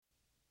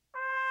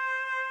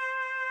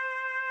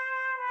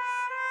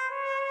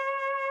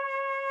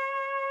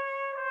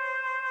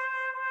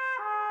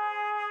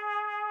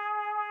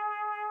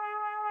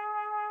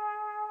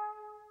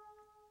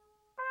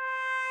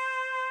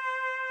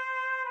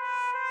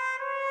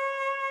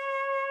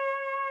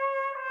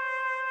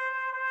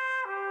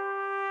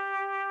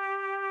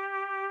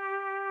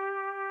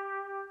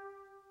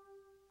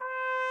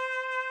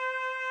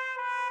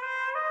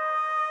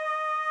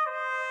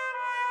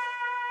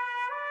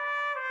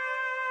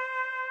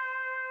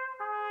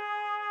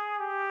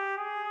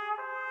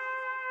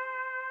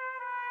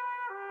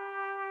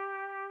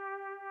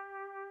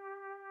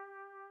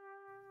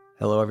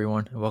Hello,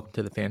 everyone, and welcome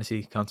to the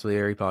Fantasy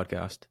Consigliere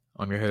Podcast.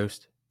 I'm your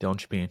host, Dylan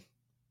Chapin.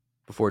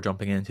 Before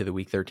jumping into the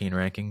Week 13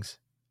 rankings,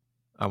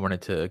 I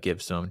wanted to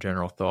give some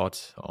general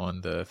thoughts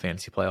on the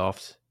fantasy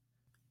playoffs.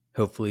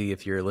 Hopefully,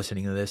 if you're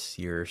listening to this,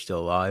 you're still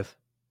alive.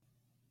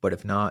 But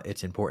if not,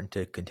 it's important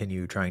to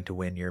continue trying to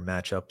win your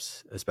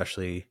matchups,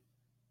 especially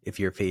if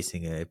you're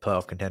facing a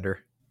playoff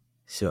contender.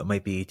 So it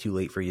might be too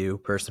late for you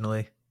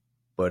personally,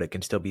 but it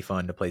can still be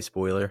fun to play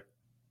spoiler.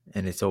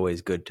 And it's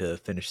always good to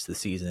finish the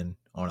season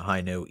on a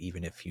high note,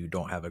 even if you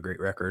don't have a great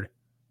record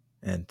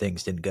and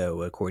things didn't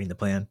go according to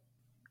plan.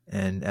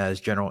 And as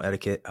general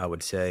etiquette, I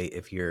would say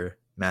if you're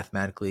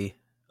mathematically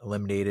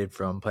eliminated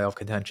from playoff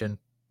contention,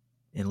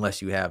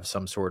 unless you have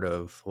some sort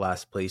of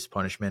last place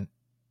punishment,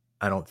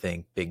 I don't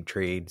think big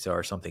trades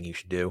are something you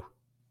should do.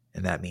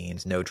 And that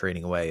means no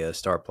trading away a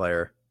star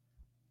player.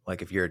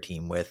 Like if you're a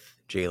team with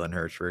Jalen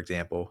Hurts, for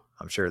example,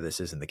 I'm sure this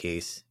isn't the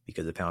case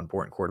because of how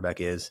important quarterback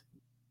is.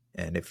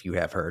 And if you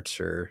have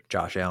Hurts or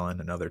Josh Allen,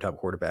 another top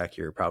quarterback,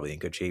 you're probably in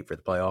good shape for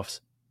the playoffs.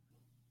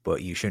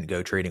 But you shouldn't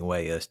go trading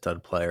away a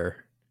stud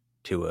player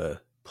to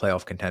a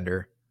playoff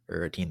contender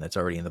or a team that's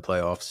already in the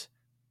playoffs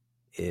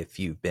if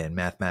you've been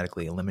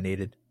mathematically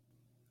eliminated.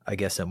 I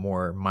guess a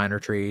more minor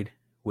trade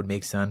would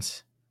make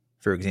sense.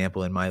 For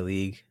example, in my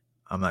league,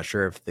 I'm not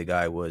sure if the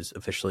guy was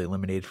officially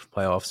eliminated from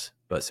playoffs,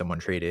 but someone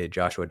traded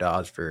Joshua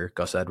Dobbs for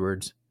Gus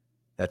Edwards.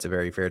 That's a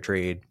very fair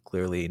trade.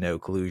 Clearly no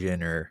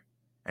collusion or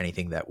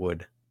anything that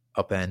would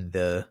upend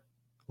the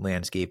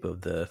landscape of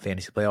the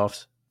fantasy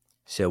playoffs.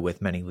 So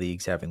with many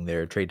leagues having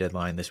their trade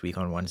deadline this week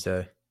on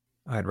Wednesday,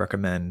 I'd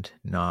recommend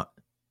not,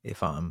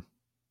 if I'm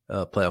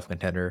a playoff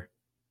contender,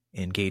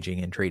 engaging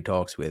in trade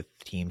talks with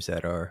teams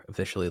that are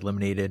officially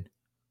eliminated,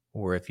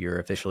 or if you're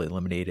officially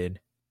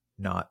eliminated,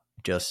 not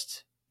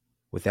just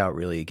without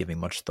really giving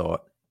much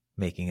thought,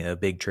 making a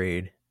big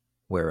trade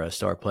where a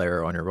star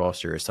player on your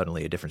roster is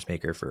suddenly a difference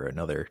maker for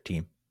another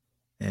team.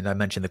 And I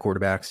mentioned the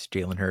quarterbacks,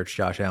 Jalen Hurts,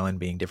 Josh Allen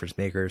being difference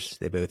makers.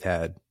 They both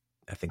had,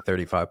 I think,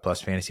 35 plus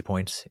fantasy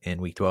points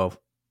in week 12.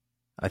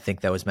 I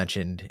think that was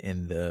mentioned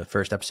in the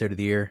first episode of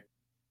the year,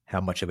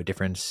 how much of a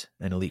difference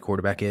an elite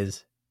quarterback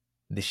is.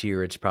 This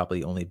year, it's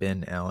probably only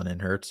been Allen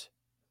and Hurts.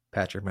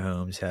 Patrick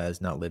Mahomes has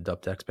not lived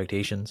up to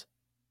expectations.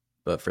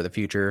 But for the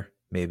future,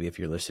 maybe if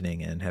you're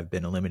listening and have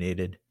been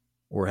eliminated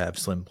or have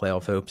slim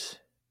playoff hopes,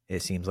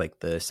 it seems like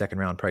the second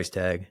round price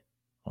tag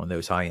on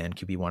those high-end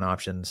QB1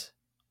 options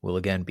will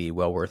again be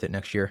well worth it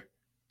next year.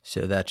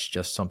 So that's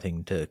just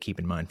something to keep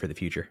in mind for the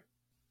future.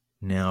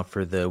 Now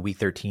for the Week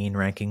 13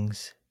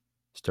 rankings,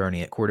 starting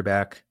at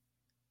quarterback,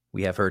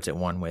 we have Hurts at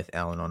 1 with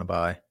Allen on a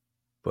bye.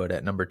 But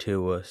at number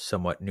 2, a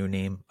somewhat new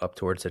name up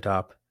towards the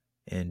top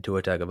in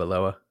Tua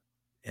Tagovailoa.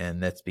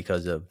 And that's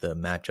because of the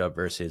matchup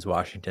versus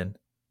Washington.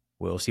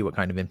 We'll see what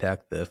kind of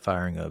impact the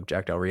firing of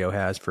Jack Del Rio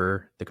has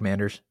for the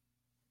Commanders.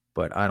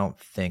 But I don't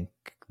think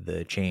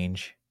the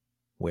change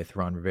with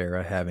Ron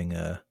Rivera having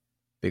a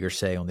bigger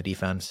say on the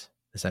defense,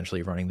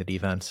 essentially running the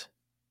defense,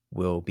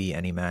 will be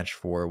any match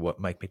for what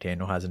Mike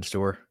McDaniel has in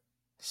store.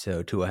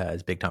 So Tua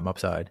has big time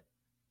upside.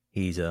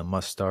 He's a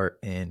must start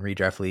in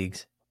redraft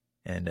leagues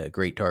and a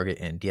great target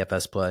in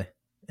DFS play.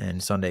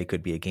 And Sunday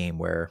could be a game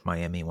where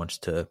Miami wants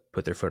to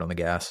put their foot on the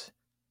gas.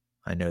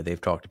 I know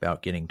they've talked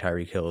about getting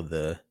Tyreek Hill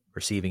the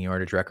receiving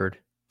yardage record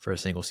for a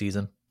single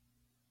season.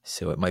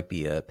 So it might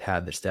be a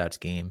pad the stats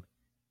game,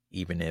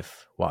 even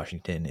if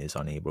Washington is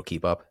unable to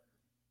keep up.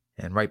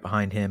 And right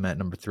behind him at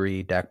number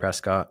 3, Dak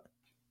Prescott.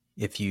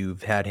 If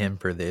you've had him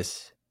for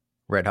this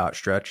red hot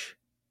stretch,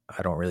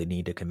 I don't really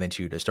need to convince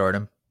you to start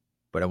him,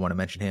 but I want to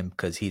mention him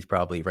because he's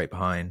probably right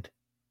behind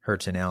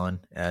Hurts and Allen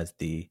as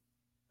the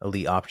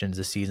elite options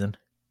this season.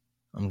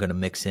 I'm going to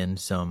mix in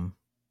some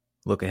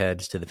look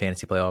aheads to the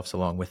fantasy playoffs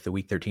along with the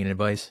Week 13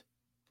 advice,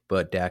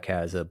 but Dak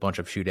has a bunch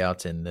of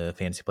shootouts in the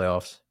fantasy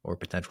playoffs or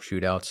potential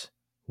shootouts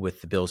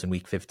with the Bills in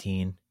Week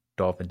 15,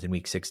 Dolphins in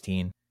Week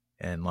 16,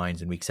 and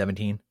Lions in Week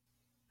 17.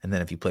 And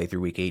then if you play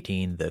through Week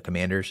 18, the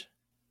Commanders.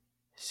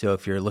 So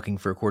if you're looking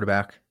for a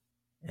quarterback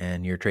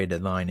and your trade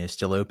deadline is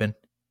still open,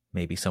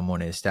 maybe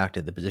someone is stacked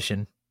at the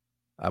position,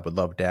 I would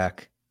love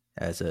Dak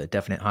as a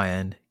definite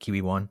high-end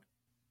QB1.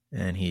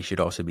 And he should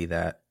also be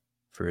that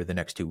for the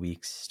next 2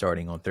 weeks,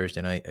 starting on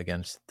Thursday night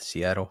against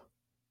Seattle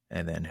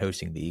and then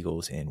hosting the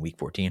Eagles in Week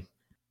 14.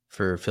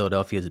 For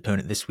Philadelphia's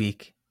opponent this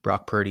week,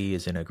 Brock Purdy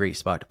is in a great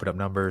spot to put up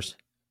numbers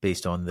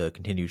based on the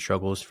continued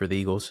struggles for the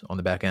Eagles on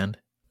the back end.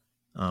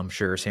 I'm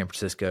sure San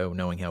Francisco,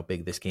 knowing how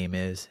big this game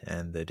is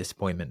and the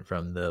disappointment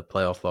from the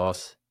playoff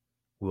loss,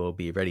 will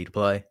be ready to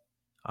play.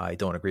 I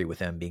don't agree with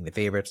them being the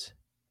favorites,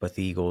 but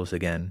the Eagles,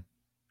 again,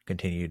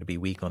 continue to be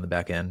weak on the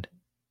back end.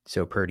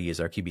 So Purdy is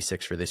our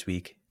QB6 for this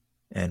week,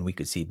 and we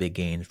could see big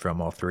gains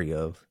from all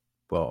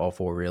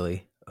four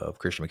really, of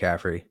Christian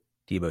McCaffrey,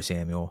 Deebo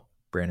Samuel,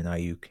 Brandon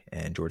Ayuk,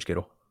 and George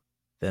Kittle.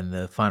 Then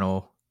the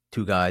final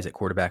 2 guys at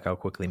quarterback I'll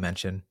quickly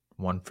mention,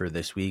 one for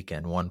this week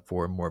and one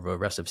for more of a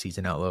rest of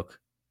season outlook.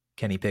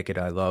 Kenny Pickett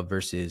I love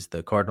versus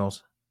the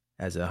Cardinals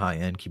as a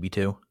high-end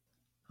QB2.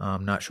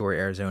 I'm not sure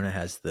Arizona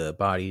has the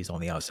bodies on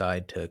the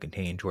outside to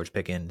contain George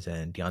Pickens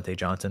and Deontay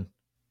Johnson.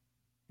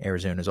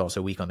 Arizona's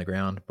also weak on the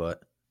ground,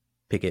 but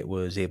Pickett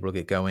was able to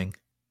get going.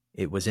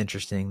 It was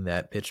interesting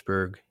that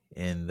Pittsburgh,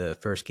 in the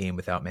first game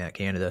without Matt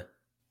Canada,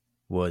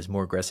 was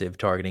more aggressive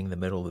targeting the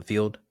middle of the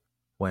field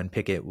when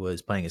Pickett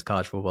was playing his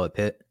college football at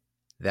Pitt.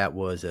 That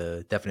was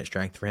a definite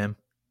strength for him,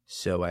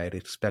 so I'd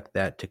expect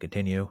that to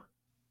continue.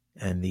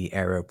 And the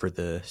arrow for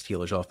the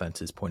Steelers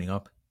offense is pointing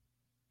up.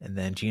 And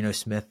then Geno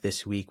Smith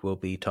this week will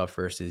be tough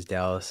versus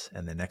Dallas,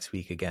 and the next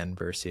week again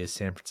versus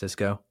San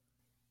Francisco.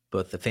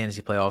 But the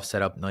fantasy playoffs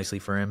set up nicely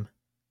for him,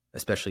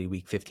 especially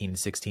week 15 and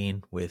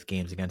 16 with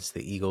games against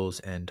the Eagles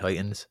and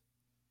Titans.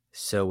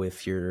 So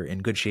if you're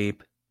in good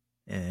shape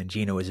and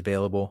Geno is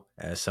available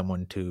as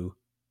someone to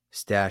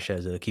stash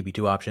as a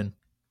QB2 option,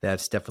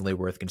 that's definitely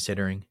worth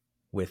considering,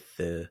 with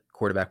the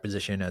quarterback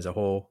position as a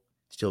whole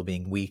still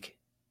being weak,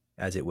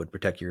 as it would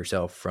protect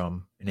yourself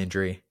from an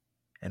injury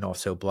and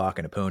also block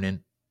an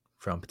opponent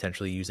from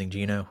potentially using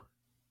Geno.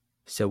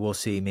 So we'll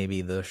see,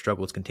 maybe the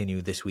struggles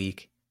continue this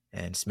week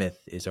and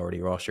Smith is already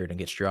rostered and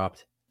gets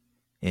dropped,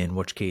 in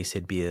which case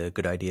it'd be a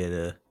good idea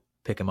to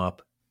pick him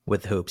up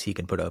with the hopes he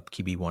can put up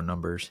QB1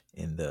 numbers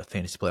in the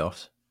fantasy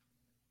playoffs.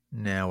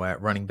 Now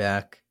at running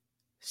back,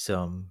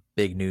 some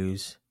big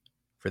news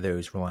for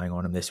those relying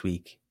on him this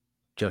week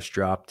just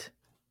dropped,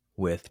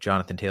 with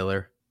Jonathan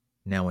Taylor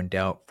now in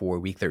doubt for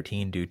week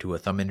 13 due to a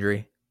thumb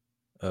injury.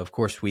 Of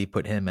course, we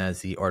put him as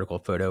the article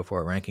photo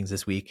for our rankings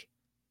this week.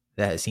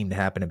 That has seemed to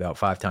happen about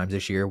 5 times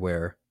this year,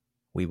 where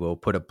we will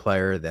put a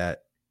player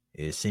that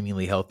is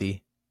seemingly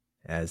healthy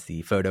as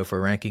the photo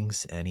for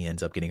rankings and he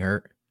ends up getting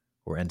hurt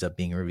or ends up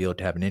being revealed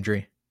to have an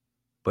injury.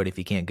 But if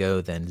he can't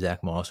go, then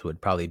Zach Moss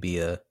would probably be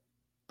a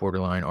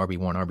borderline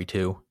RB1,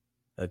 RB2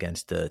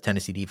 against the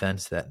Tennessee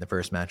defense that in the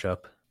first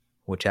matchup,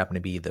 which happened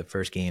to be the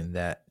first game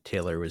that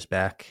Taylor was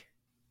back,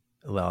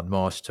 allowed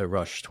Moss to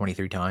rush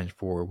 23 times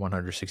for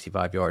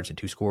 165 yards and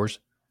 2 scores.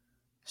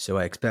 So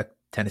I expect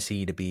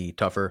Tennessee to be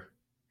tougher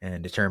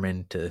and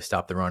determined to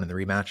stop the run in the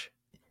rematch.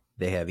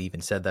 They have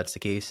even said that's the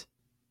case,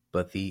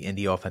 but the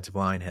Indy offensive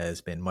line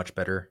has been much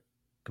better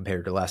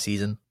compared to last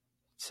season,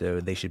 so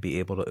they should be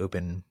able to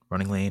open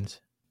running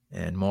lanes.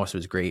 And Moss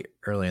was great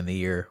early in the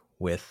year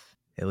with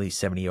at least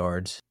 70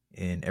 yards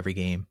in every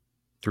game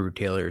through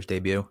Taylor's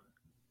debut,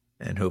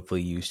 and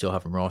hopefully you still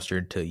have him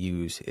rostered to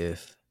use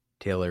if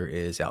Taylor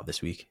is out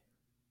this week.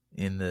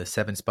 In the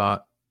 7th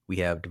spot, we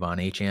have Devon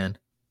Achane.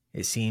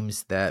 It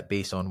seems that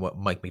based on what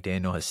Mike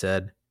McDaniel has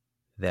said,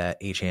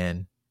 that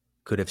Achane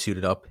could have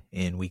suited up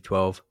in week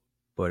 12,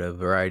 but a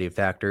variety of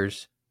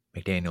factors,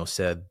 McDaniel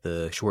said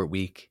the short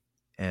week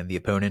and the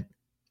opponent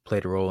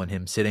played a role in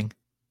him sitting,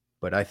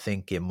 but I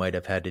think it might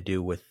have had to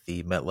do with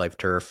the MetLife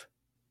turf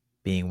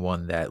being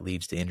one that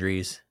leads to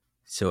injuries.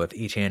 So if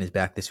Achane is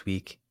back this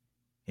week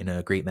in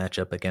a great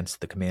matchup against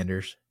the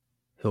Commanders,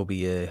 he'll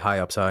be a high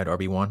upside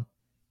RB1.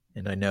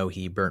 And I know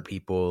he burnt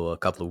people a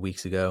couple of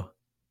weeks ago,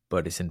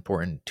 but it's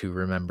important to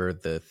remember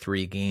the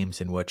 3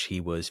 games in which he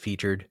was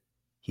featured.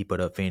 He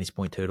put up fantasy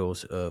point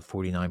totals of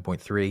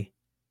 49.3,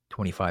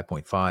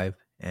 25.5,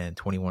 and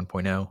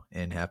 21.0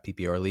 in half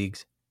PPR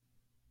leagues.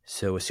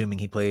 So assuming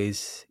he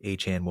plays,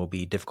 Achane will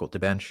be difficult to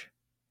bench.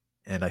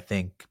 And I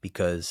think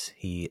because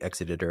he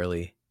exited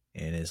early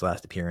in his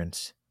last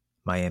appearance,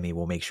 Miami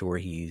will make sure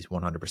he's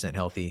 100%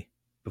 healthy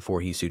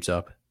before he suits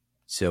up.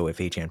 So if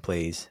Achane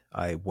plays,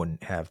 I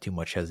wouldn't have too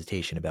much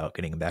hesitation about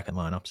getting him back in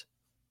lineups.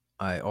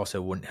 I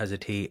also wouldn't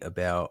hesitate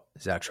about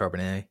Zach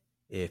Charbonnet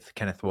if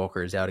Kenneth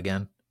Walker is out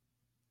again.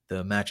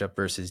 The matchup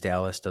versus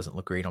Dallas doesn't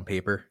look great on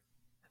paper.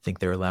 I think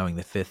they're allowing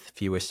the 5th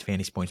fewest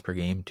fantasy points per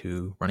game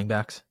to running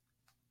backs,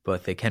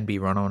 but they can be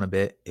run on a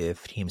bit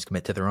if teams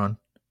commit to the run,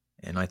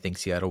 and I think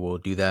Seattle will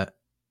do that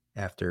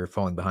after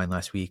falling behind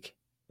last week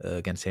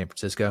against San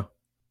Francisco.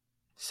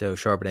 So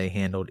Charbonnet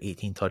handled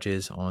 18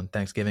 touches on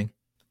Thanksgiving,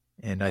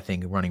 and I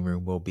think running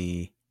room will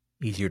be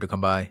easier to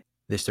come by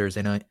this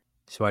Thursday night.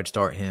 So I'd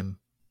start him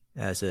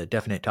as a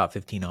definite top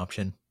 15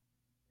 option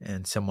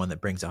and someone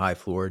that brings a high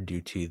floor due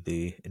to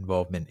the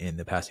involvement in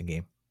the passing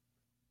game.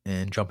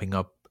 And jumping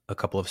up a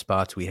couple of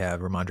spots, we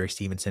have Ramondre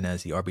Stevenson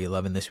as the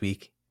RB11 this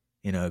week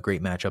in a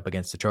great matchup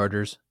against the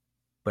Chargers.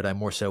 But I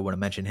more so want to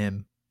mention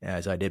him,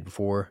 as I did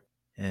before,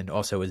 and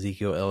also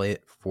Ezekiel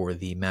Elliott for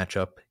the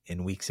matchup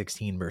in Week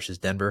 16 versus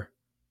Denver.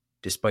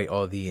 Despite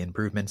all the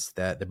improvements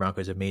that the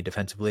Broncos have made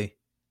defensively,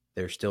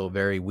 they're still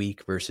very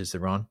weak versus the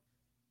run.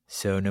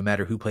 So no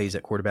matter who plays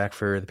at quarterback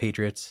for the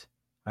Patriots,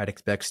 I'd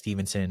expect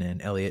Stevenson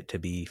and Elliott to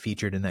be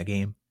featured in that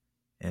game.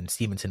 And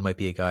Stevenson might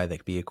be a guy that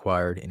could be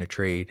acquired in a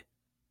trade,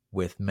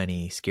 with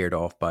many scared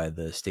off by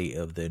the state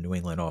of the New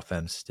England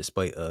offense,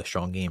 despite a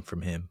strong game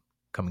from him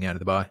coming out of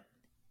the bye.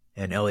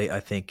 And Elliott, I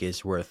think,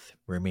 is worth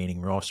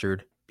remaining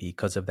rostered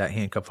because of that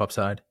handcuff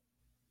upside.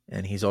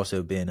 And he's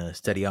also been a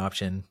steady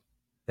option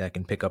that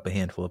can pick up a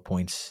handful of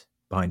points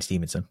behind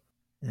Stevenson.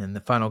 And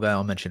the final guy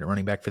I'll mention at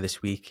running back for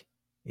this week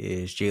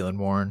is Jaylen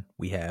Warren.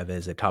 We have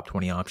as a top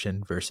 20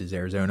 option versus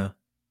Arizona.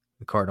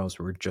 The Cardinals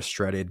were just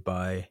shredded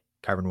by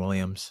Kyren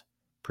Williams.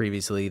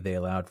 Previously, they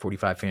allowed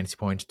 45 fantasy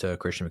points to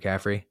Christian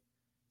McCaffrey.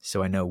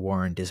 So I know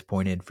Warren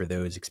disappointed for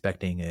those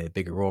expecting a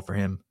bigger role for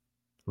him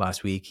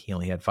last week. He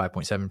only had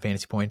 5.7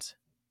 fantasy points,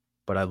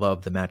 but I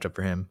love the matchup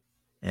for him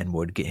and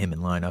would get him in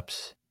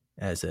lineups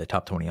as a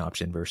top 20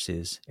 option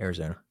versus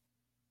Arizona.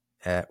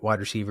 At wide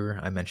receiver,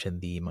 I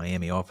mentioned the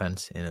Miami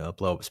offense in a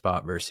blow-up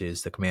spot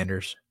versus the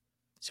Commanders.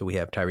 So we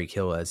have Tyreek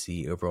Hill as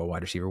the overall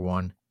wide receiver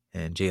 1,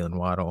 and Jalen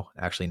Waddle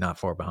actually not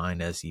far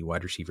behind as the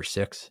wide receiver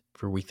 6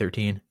 for week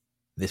 13.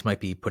 This might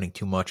be putting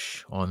too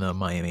much on the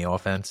Miami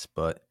offense,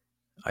 but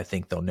I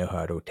think they'll know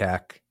how to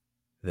attack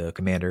the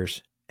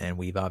Commanders, and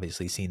we've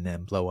obviously seen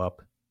them blow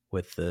up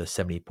with the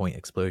 70-point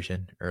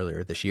explosion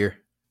earlier this year.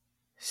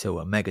 So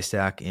a mega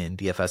stack in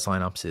DFS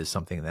lineups is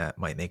something that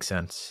might make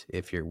sense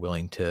if you're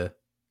willing to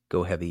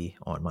go heavy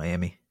on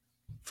Miami.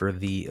 For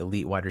the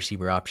elite wide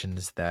receiver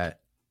options that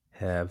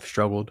have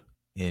struggled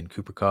in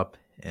Cooper Kupp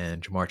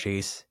and Jamar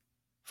Chase,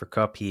 for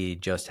Kupp, he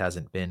just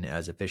hasn't been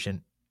as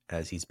efficient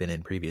as he's been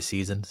in previous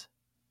seasons.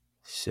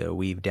 So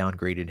we've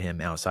downgraded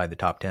him outside the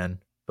top 10,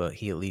 but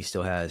he at least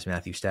still has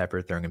Matthew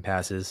Stafford throwing him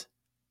passes.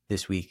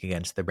 This week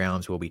against the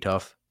Browns will be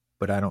tough,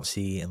 but I don't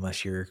see,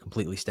 unless you're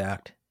completely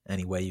stacked,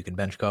 any way you can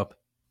bench Kupp.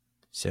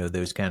 So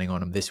those counting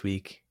on him this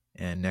week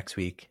and next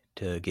week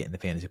to get in the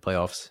fantasy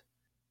playoffs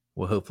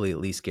will hopefully at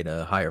least get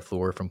a higher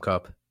floor from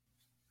Kupp,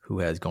 who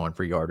has gone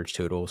for yardage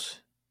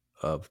totals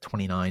of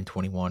 29,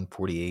 21,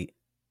 48,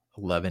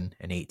 11,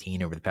 and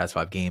 18 over the past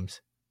 5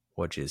 games,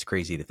 which is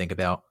crazy to think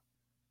about.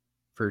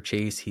 For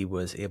Chase, he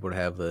was able to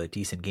have a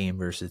decent game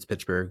versus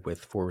Pittsburgh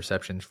with 4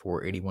 receptions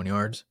for 81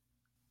 yards.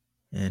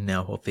 And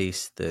now he'll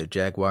face the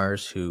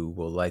Jaguars, who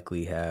will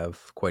likely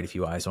have quite a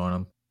few eyes on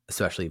him,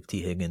 especially if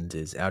T. Higgins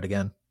is out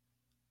again.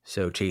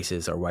 So Chase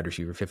is our wide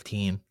receiver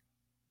 15.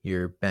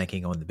 You're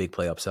banking on the big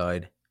play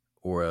upside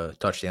or a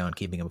touchdown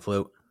keeping him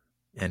afloat.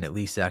 And at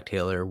least Zach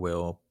Taylor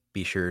will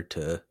be sure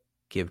to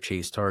give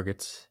Chase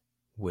targets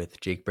with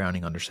Jake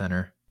Browning under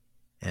center.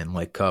 And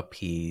like Kupp,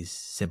 he's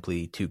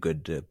simply too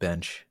good to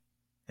bench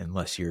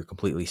unless you're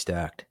completely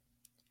stacked.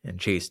 And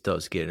Chase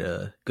does get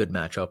a good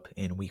matchup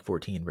in Week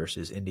 14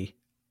 versus Indy.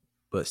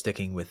 But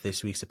sticking with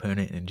this week's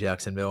opponent in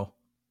Jacksonville,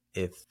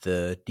 if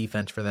the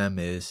defense for them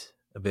is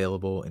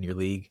available in your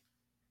league,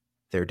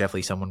 they're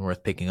definitely someone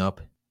worth picking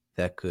up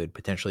that could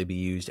potentially be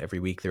used every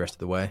week the rest of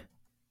the way.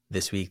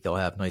 This week they'll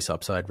have nice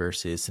upside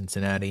versus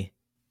Cincinnati,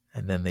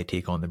 and then they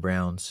take on the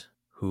Browns,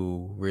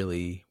 who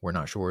really we're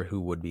not sure who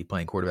would be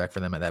playing quarterback for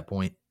them at that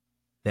point.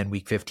 Then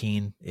Week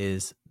 15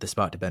 is the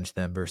spot to bench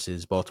them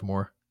versus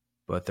Baltimore,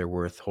 but they're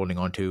worth holding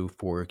on to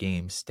for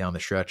games down the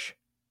stretch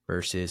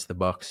versus the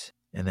Bucs.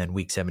 And then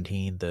Week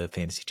 17, the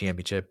Fantasy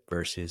Championship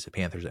versus the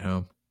Panthers at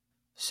home.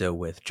 So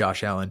with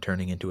Josh Allen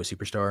turning into a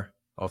superstar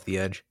off the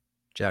edge,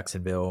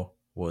 Jacksonville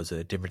was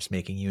a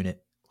difference-making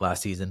unit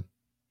last season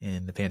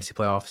in the fantasy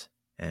playoffs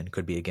and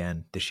could be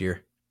again this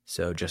year.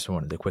 So just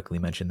wanted to quickly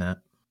mention that.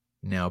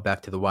 Now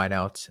back to the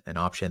wideouts. An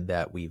option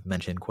that we've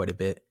mentioned quite a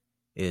bit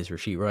is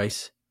Rashee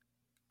Rice,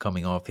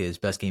 coming off his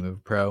best game of a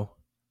pro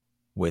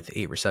with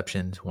 8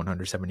 receptions,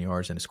 107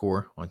 yards, and a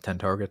score on 10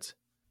 targets.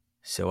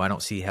 So I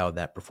don't see how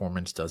that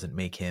performance doesn't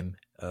make him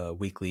a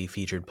weekly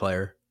featured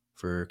player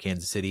for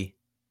Kansas City.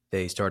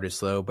 They started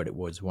slow, but it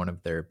was one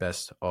of their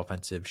best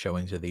offensive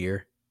showings of the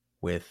year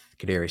with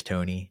Kadarius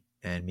Toney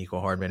and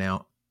Mecole Hardman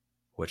out,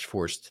 which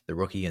forced the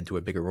rookie into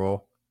a bigger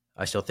role.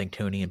 I still think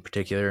Toney in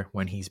particular,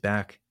 when he's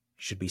back,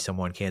 should be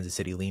someone Kansas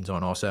City leans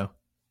on also.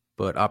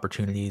 But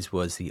opportunities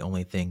was the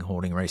only thing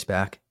holding Rice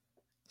back.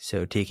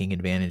 So taking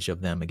advantage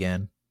of them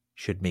again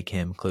should make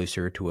him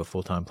closer to a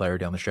full-time player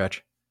down the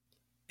stretch.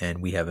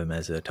 And we have him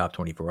as a top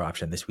 24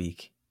 option this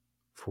week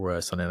for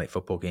a Sunday Night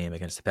Football game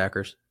against the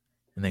Packers.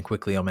 And then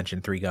quickly, I'll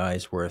mention 3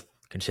 guys worth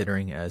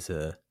considering as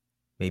a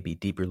maybe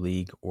deeper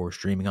league or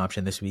streaming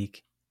option this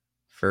week.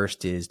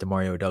 First is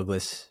Demario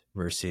Douglas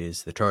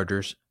versus the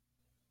Chargers.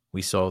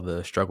 We saw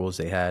the struggles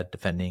they had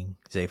defending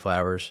Zay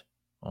Flowers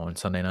on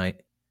Sunday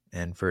night.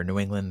 And for New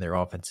England, their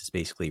offense is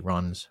basically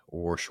runs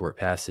or short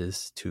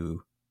passes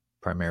to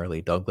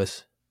primarily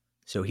Douglas.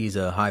 So he's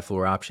a high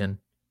floor option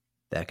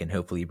that can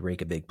hopefully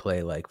break a big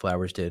play like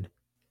Flowers did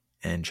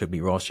and should be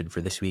rostered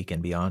for this week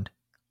and beyond.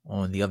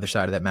 On the other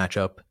side of that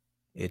matchup,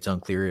 it's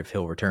unclear if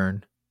he'll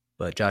return,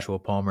 but Joshua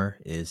Palmer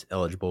is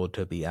eligible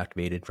to be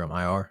activated from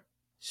IR.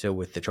 So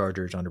with the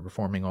Chargers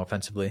underperforming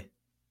offensively,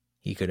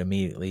 he could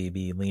immediately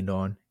be leaned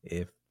on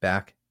if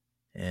back,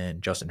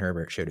 and Justin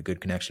Herbert showed a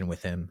good connection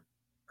with him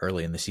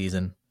early in the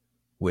season,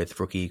 with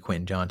rookie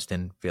Quentin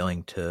Johnston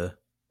failing to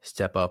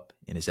step up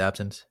in his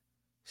absence.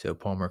 So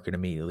Palmer could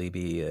immediately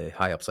be a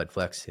high upside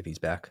flex if he's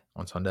back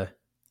on Sunday.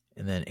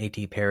 And then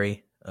A.T.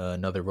 Perry,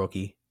 another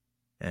rookie,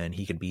 and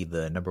he could be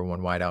the number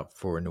 1 wideout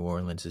for New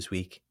Orleans this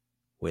week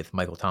with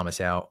Michael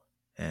Thomas out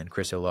and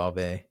Chris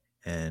Olave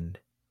and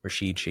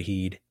Rashid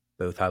Shaheed,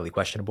 both highly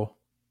questionable.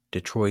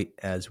 Detroit,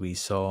 as we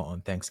saw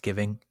on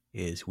Thanksgiving,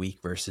 is weak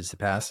versus the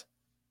pass.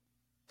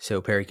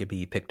 So Perry could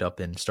be picked up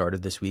and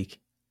started this week.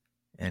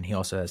 And he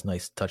also has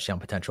nice touchdown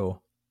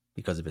potential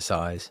because of his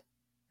size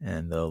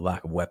and the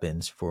lack of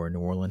weapons for New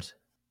Orleans.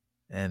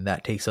 And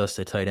that takes us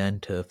to tight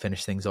end to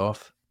finish things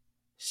off.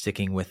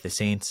 Sticking with the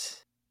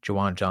Saints,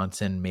 Juwan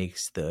Johnson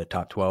makes the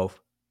top 12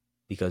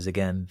 because,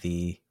 again,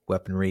 the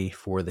weaponry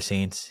for the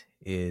Saints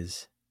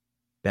is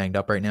banged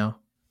up right now.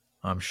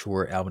 I'm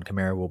sure Alvin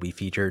Kamara will be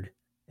featured,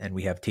 and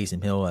we have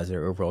Taysom Hill as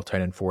their overall tight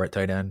end 4 at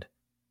tight end,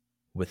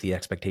 with the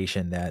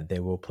expectation that they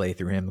will play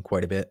through him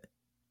quite a bit.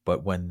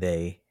 But when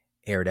they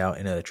air it out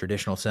in a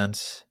traditional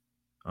sense,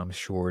 I'm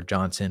sure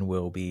Johnson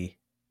will be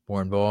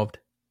more involved.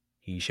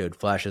 He showed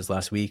flashes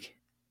last week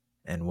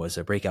and was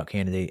a breakout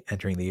candidate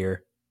entering the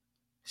year,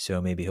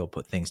 so maybe he'll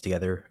put things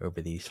together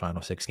over these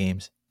final 6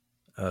 games.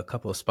 A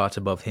couple of spots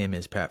above him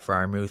is Pat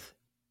Freiermuth.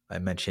 I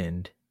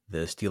mentioned the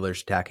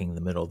Steelers attacking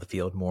the middle of the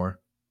field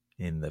more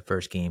in the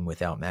first game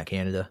without Matt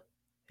Canada,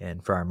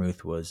 and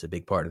Freiermuth was a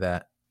big part of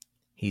that.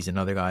 He's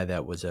another guy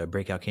that was a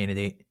breakout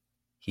candidate.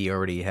 He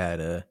already had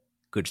a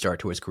good start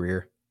to his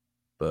career,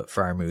 but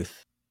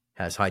Freiermuth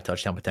has high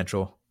touchdown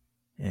potential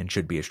and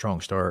should be a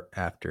strong start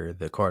after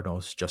the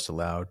Cardinals just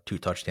allowed 2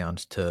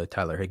 touchdowns to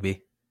Tyler Higbee.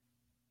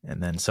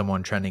 And then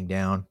someone trending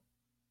down,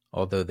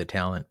 although the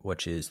talent,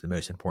 which is the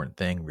most important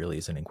thing, really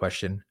isn't in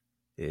question,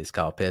 is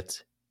Kyle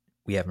Pitts.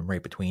 We have him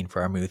right between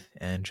Freiermuth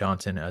and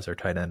Johnson as our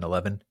tight end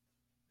 11.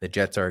 The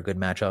Jets are a good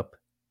matchup,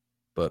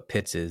 but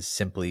Pitts is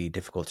simply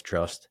difficult to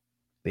trust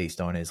based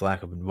on his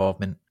lack of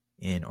involvement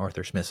in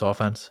Arthur Smith's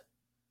offense.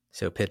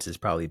 So Pitts has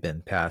probably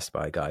been passed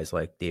by guys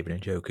like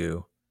David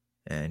Njoku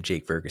and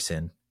Jake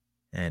Ferguson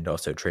and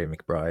also Trey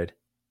McBride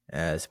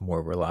as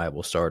more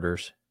reliable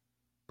starters.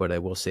 But I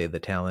will say the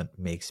talent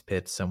makes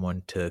Pitts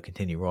someone to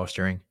continue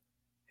rostering,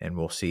 and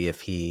we'll see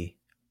if he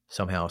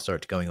somehow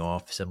starts going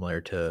off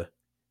similar to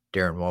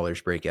Darren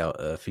Waller's breakout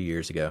a few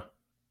years ago.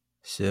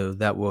 So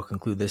that will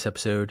conclude this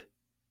episode.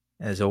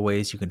 As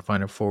always, you can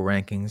find our full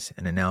rankings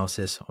and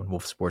analysis on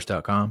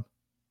wolfsports.com.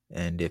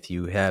 And if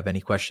you have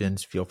any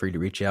questions, feel free to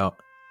reach out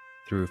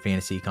through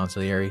Fantasy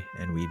Consigliere,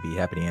 and we'd be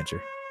happy to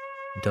answer.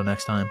 Until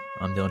next time,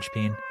 I'm Dylan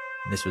Chapin,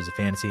 and this was the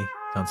Fantasy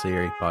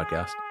Consigliere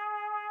Podcast.